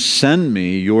 You send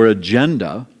me your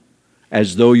agenda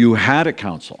as though you had a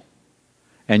council,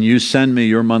 and you send me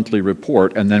your monthly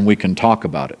report, and then we can talk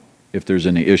about it if there's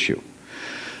any issue.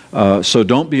 So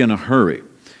don't be in a hurry.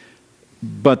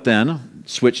 But then,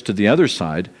 switch to the other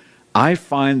side, I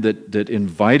find that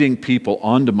inviting people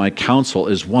onto my council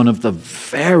is one of the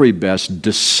very best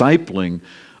discipling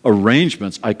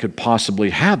arrangements I could possibly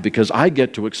have, because I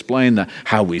get to explain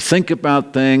how we think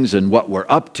about things and what we're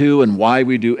up to and why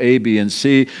we do A, B, and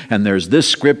C, and there's this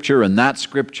scripture and that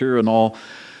scripture and all.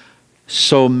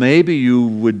 So maybe you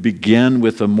would begin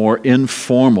with a more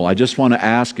informal. I just want to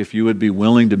ask if you would be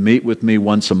willing to meet with me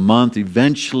once a month.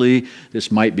 Eventually, this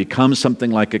might become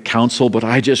something like a council, but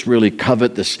I just really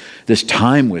covet this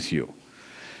time with you.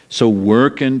 So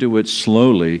work into it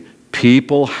slowly.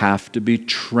 People have to be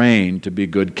trained to be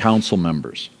good council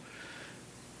members.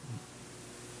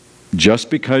 Just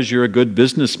because you're a good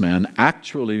businessman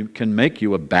actually can make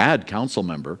you a bad council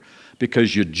member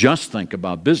because you just think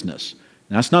about business.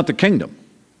 That's not the kingdom.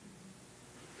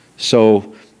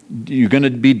 So you're going to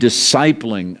be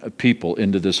discipling people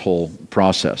into this whole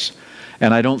process.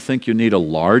 And I don't think you need a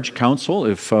large council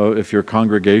if your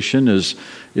congregation is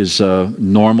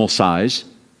normal size.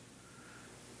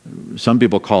 Some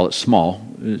people call it small.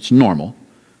 It's normal.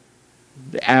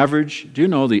 The average, do you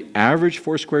know the average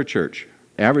Foursquare church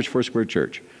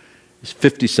is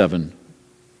 57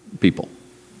 people.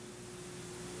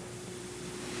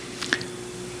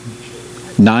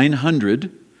 900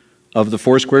 of the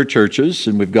Foursquare churches,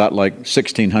 and we've got like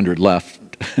 1,600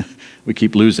 left, we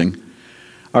keep losing,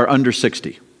 are under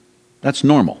 60. That's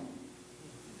normal.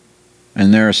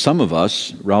 And there are some of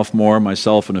us, Ralph Moore,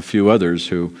 myself, and a few others,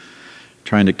 who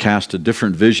trying to cast a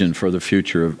different vision for the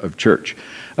future of church.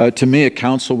 To me, a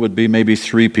council would be maybe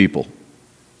 3 people.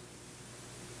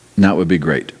 And that would be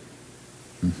great.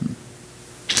 Mm-hmm.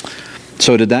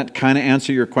 So did that kind of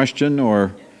answer your question?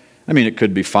 Or, I mean, it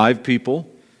could be 5 people.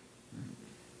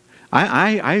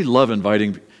 I love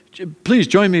inviting, please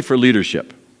join me for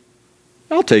leadership.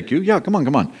 I'll take you. Yeah, come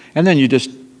on. And then you just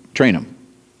train them.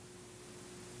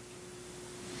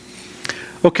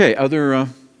 Okay, other,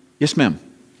 yes ma'am,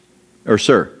 or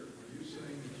sir. Are you saying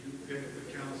that you pick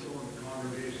the council and the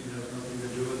congregation has nothing to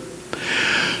do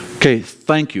with it? Okay,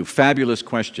 thank you. Fabulous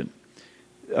question.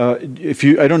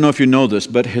 I don't know if you know this,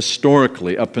 but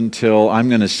historically, up until, I'm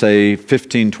going to say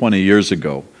 15, 20 years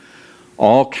ago,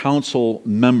 all council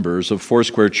members of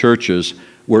Foursquare churches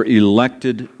were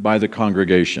elected by the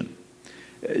congregation.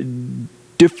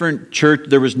 Different church,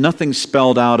 there was nothing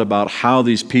spelled out about how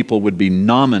these people would be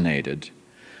nominated,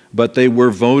 but they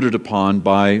were voted upon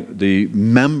by the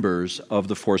members of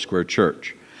the Foursquare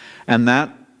church. And that,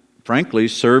 frankly,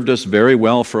 served us very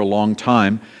well for a long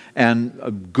time, and a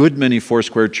good many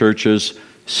Foursquare churches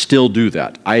still do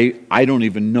that. I don't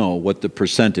even know what the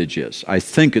percentage is. I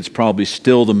think it's probably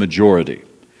still the majority.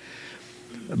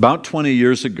 About 20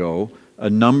 years ago, a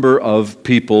number of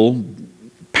people,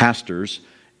 pastors,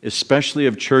 especially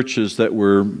of churches that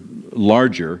were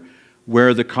larger,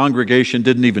 where the congregation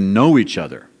didn't even know each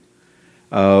other,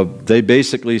 they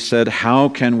basically said, how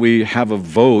can we have a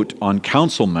vote on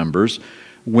council members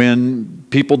when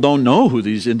people don't know who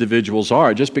these individuals are?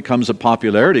 It just becomes a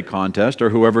popularity contest, or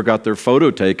whoever got their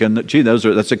photo taken, gee,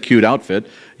 that's a cute outfit.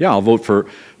 Yeah, I'll vote for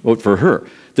her.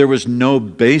 There was no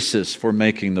basis for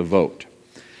making the vote.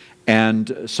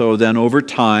 And so then over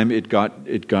time,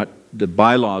 the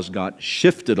bylaws got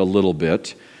shifted a little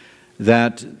bit,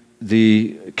 that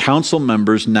the council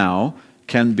members now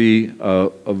can be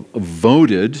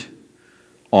voted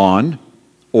on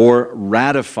or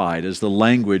ratified, is the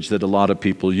language that a lot of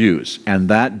people use. And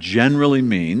that generally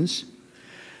means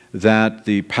that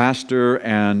the pastor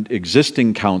and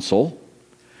existing council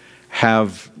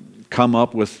have come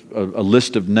up with a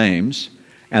list of names,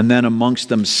 and then amongst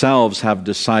themselves have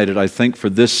decided, I think for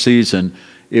this season,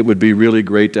 it would be really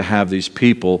great to have these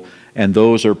people, and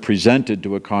those are presented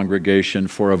to a congregation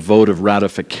for a vote of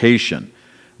ratification,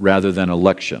 rather than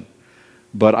election.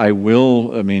 But I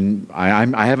will,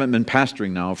 I haven't been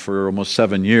pastoring now for almost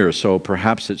 7 years, so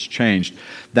perhaps it's changed.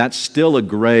 That's still a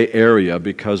gray area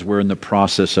because we're in the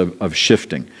process of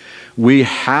shifting. We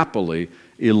happily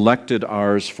elected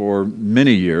ours for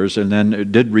many years, and then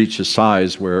it did reach a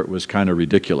size where it was kind of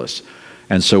ridiculous.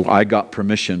 And so I got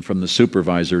permission from the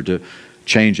supervisor to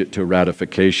change it to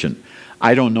ratification.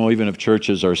 I don't know even if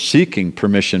churches are seeking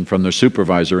permission from their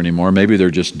supervisor anymore. Maybe they're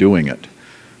just doing it.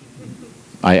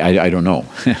 I don't know.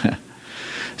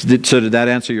 So did that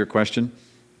answer your question?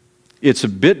 It's a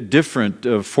bit different.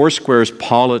 Foursquare's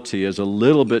polity is a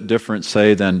little bit different,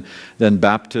 say, than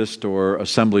Baptist or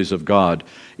Assemblies of God,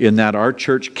 in that our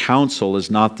church council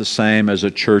is not the same as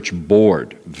a church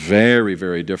board. Very,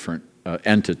 very different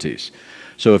entities.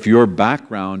 So if your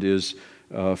background is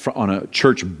on a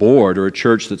church board or a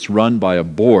church that's run by a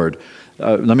board,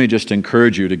 let me just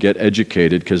encourage you to get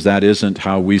educated, because that isn't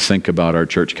how we think about our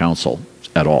church council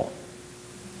at all.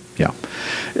 Yeah.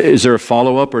 Is there a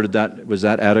follow-up, or was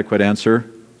that adequate answer?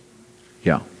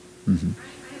 Yeah. Mm-hmm. I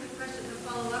have a question to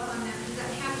follow up on that. Does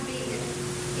that have to be,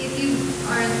 if you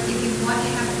want to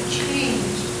have it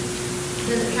changed,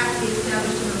 does it have to be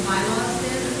established in the bylaws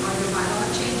then, or the bylaw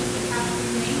changes that have to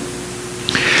be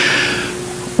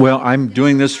made? Well, I'm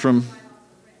doing this from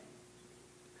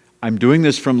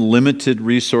limited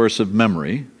resource of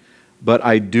memory. But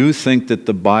I do think that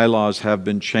the bylaws have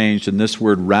been changed, and this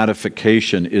word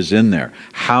ratification is in there.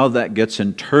 How that gets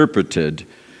interpreted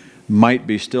might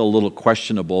be still a little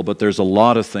questionable, but there's a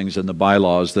lot of things in the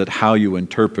bylaws that how you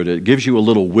interpret it gives you a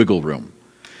little wiggle room.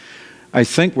 I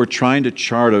think we're trying to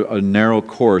chart a narrow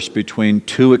course between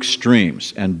two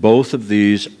extremes, and both of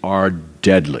these are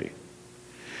deadly.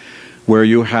 Where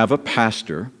you have a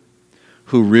pastor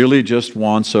who really just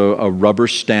wants a rubber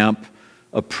stamp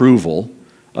approval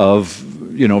of,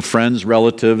 friends,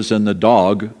 relatives, and the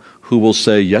dog, who will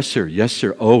say, yes, sir,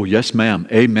 oh, yes, ma'am,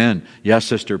 amen, yes,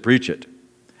 sister, preach it.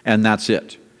 And that's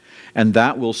it. And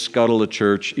that will scuttle a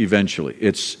church eventually.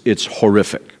 It's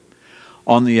horrific.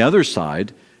 On the other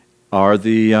side are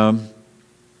the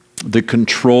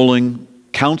controlling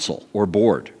council or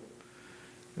board.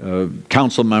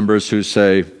 Council members who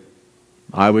say,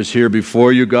 I was here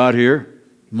before you got here,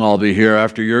 I'll be here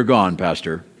after you're gone,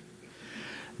 Pastor.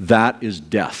 That is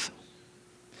death.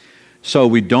 So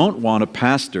we don't want a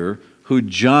pastor who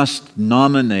just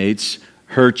nominates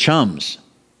her chums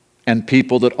and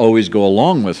people that always go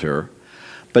along with her,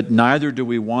 but neither do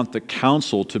we want the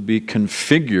council to be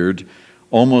configured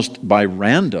almost by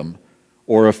random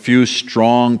or a few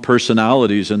strong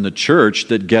personalities in the church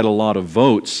that get a lot of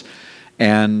votes.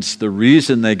 And the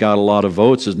reason they got a lot of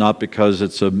votes is not because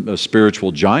it's a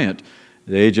spiritual giant.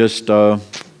 They just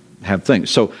have things.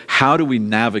 So how do we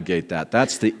navigate that?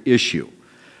 That's the issue.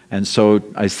 And so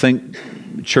I think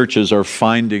churches are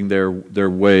finding their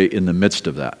way in the midst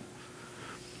of that.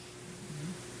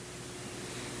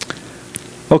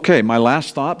 Okay, my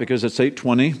last thought, because it's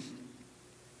 8:20,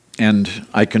 and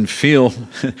I can feel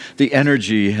the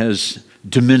energy has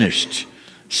diminished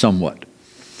somewhat.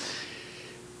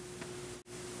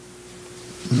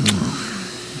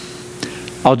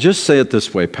 I'll just say it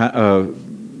this way,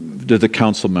 to the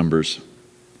council members.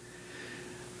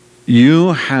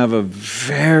 You have a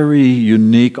very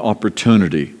unique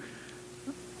opportunity,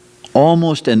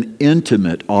 almost an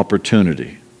intimate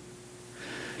opportunity,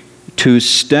 to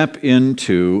step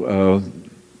into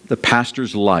the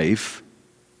pastor's life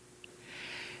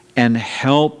and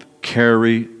help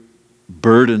carry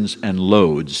burdens and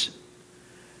loads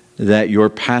that your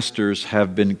pastors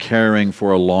have been carrying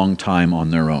for a long time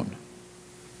on their own.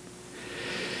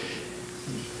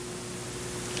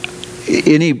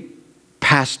 Any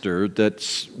pastor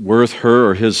that's worth her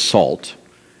or his salt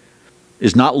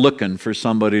is not looking for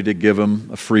somebody to give him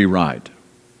a free ride.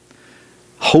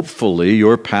 Hopefully,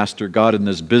 your pastor got in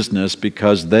this business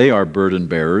because they are burden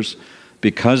bearers,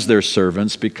 because they're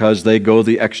servants, because they go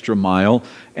the extra mile,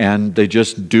 and they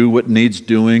just do what needs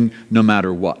doing no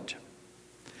matter what.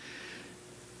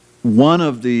 One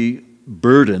of the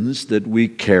burdens that we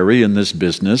carry in this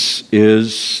business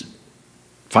is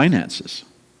finances.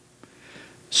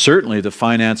 Certainly the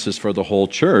finances for the whole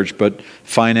church, but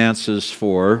finances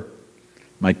for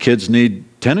my kids need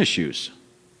tennis shoes.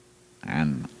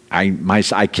 And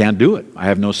I can't do it. I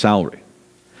have no salary.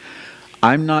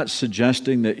 I'm not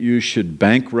suggesting that you should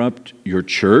bankrupt your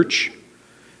church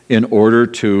in order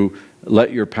to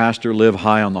let your pastor live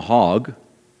high on the hog.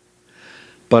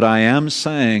 But I am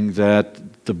saying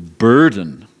that the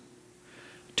burden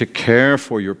to care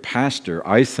for your pastor,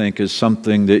 I think, is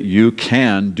something that you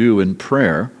can do in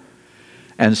prayer,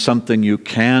 and something you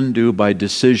can do by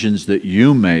decisions that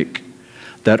you make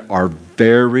that are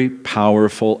very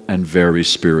powerful and very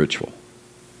spiritual.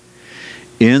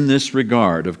 In this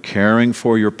regard of caring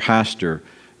for your pastor,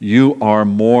 you are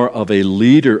more of a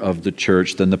leader of the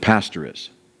church than the pastor is.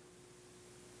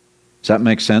 Does that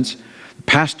make sense? The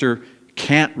pastor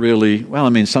can't really,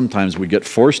 sometimes we get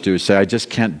forced to say, I just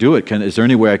can't do it. Is there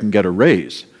any way I can get a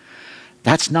raise?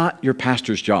 That's not your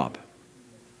pastor's job.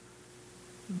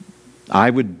 I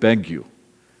would beg you,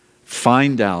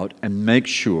 find out and make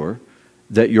sure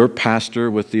that your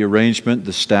pastor, with the arrangement,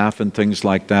 the staff and things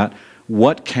like that,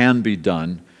 what can be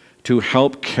done to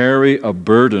help carry a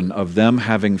burden of them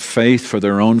having faith for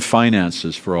their own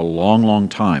finances for a long, long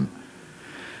time.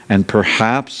 And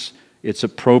perhaps it's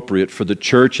appropriate for the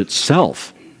church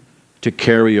itself to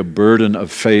carry a burden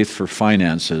of faith for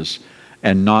finances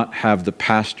and not have the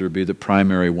pastor be the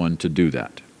primary one to do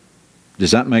that.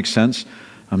 Does that make sense?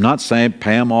 I'm not saying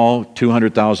pay them all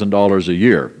 $200,000 a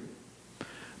year,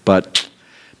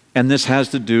 and this has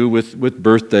to do with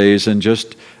birthdays and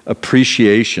just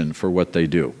appreciation for what they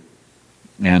do.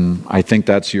 And I think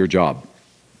that's your job.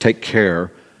 Take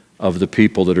care of the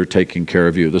people that are taking care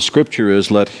of you. The scripture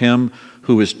is, let him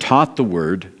who is taught the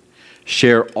word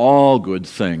share all good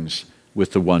things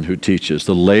with the one who teaches.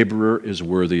 The laborer is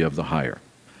worthy of the hire.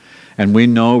 And we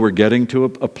know we're getting to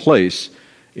a place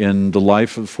in the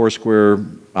life of Foursquare,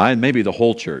 maybe the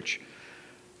whole church.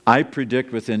 I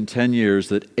predict within 10 years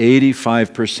that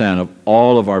 85% of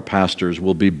all of our pastors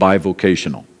will be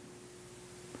bivocational.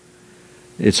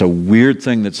 It's a weird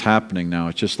thing that's happening now.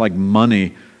 It's just like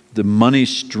money, the money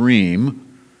stream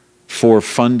for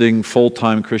funding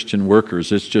full-time Christian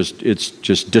workers, it's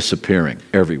just disappearing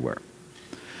everywhere.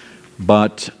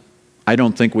 But I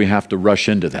don't think we have to rush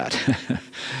into that.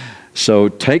 So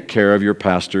take care of your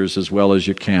pastors as well as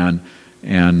you can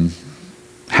and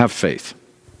have faith.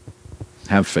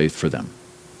 Have faith for them.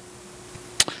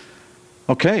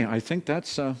 Okay, I think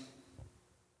that's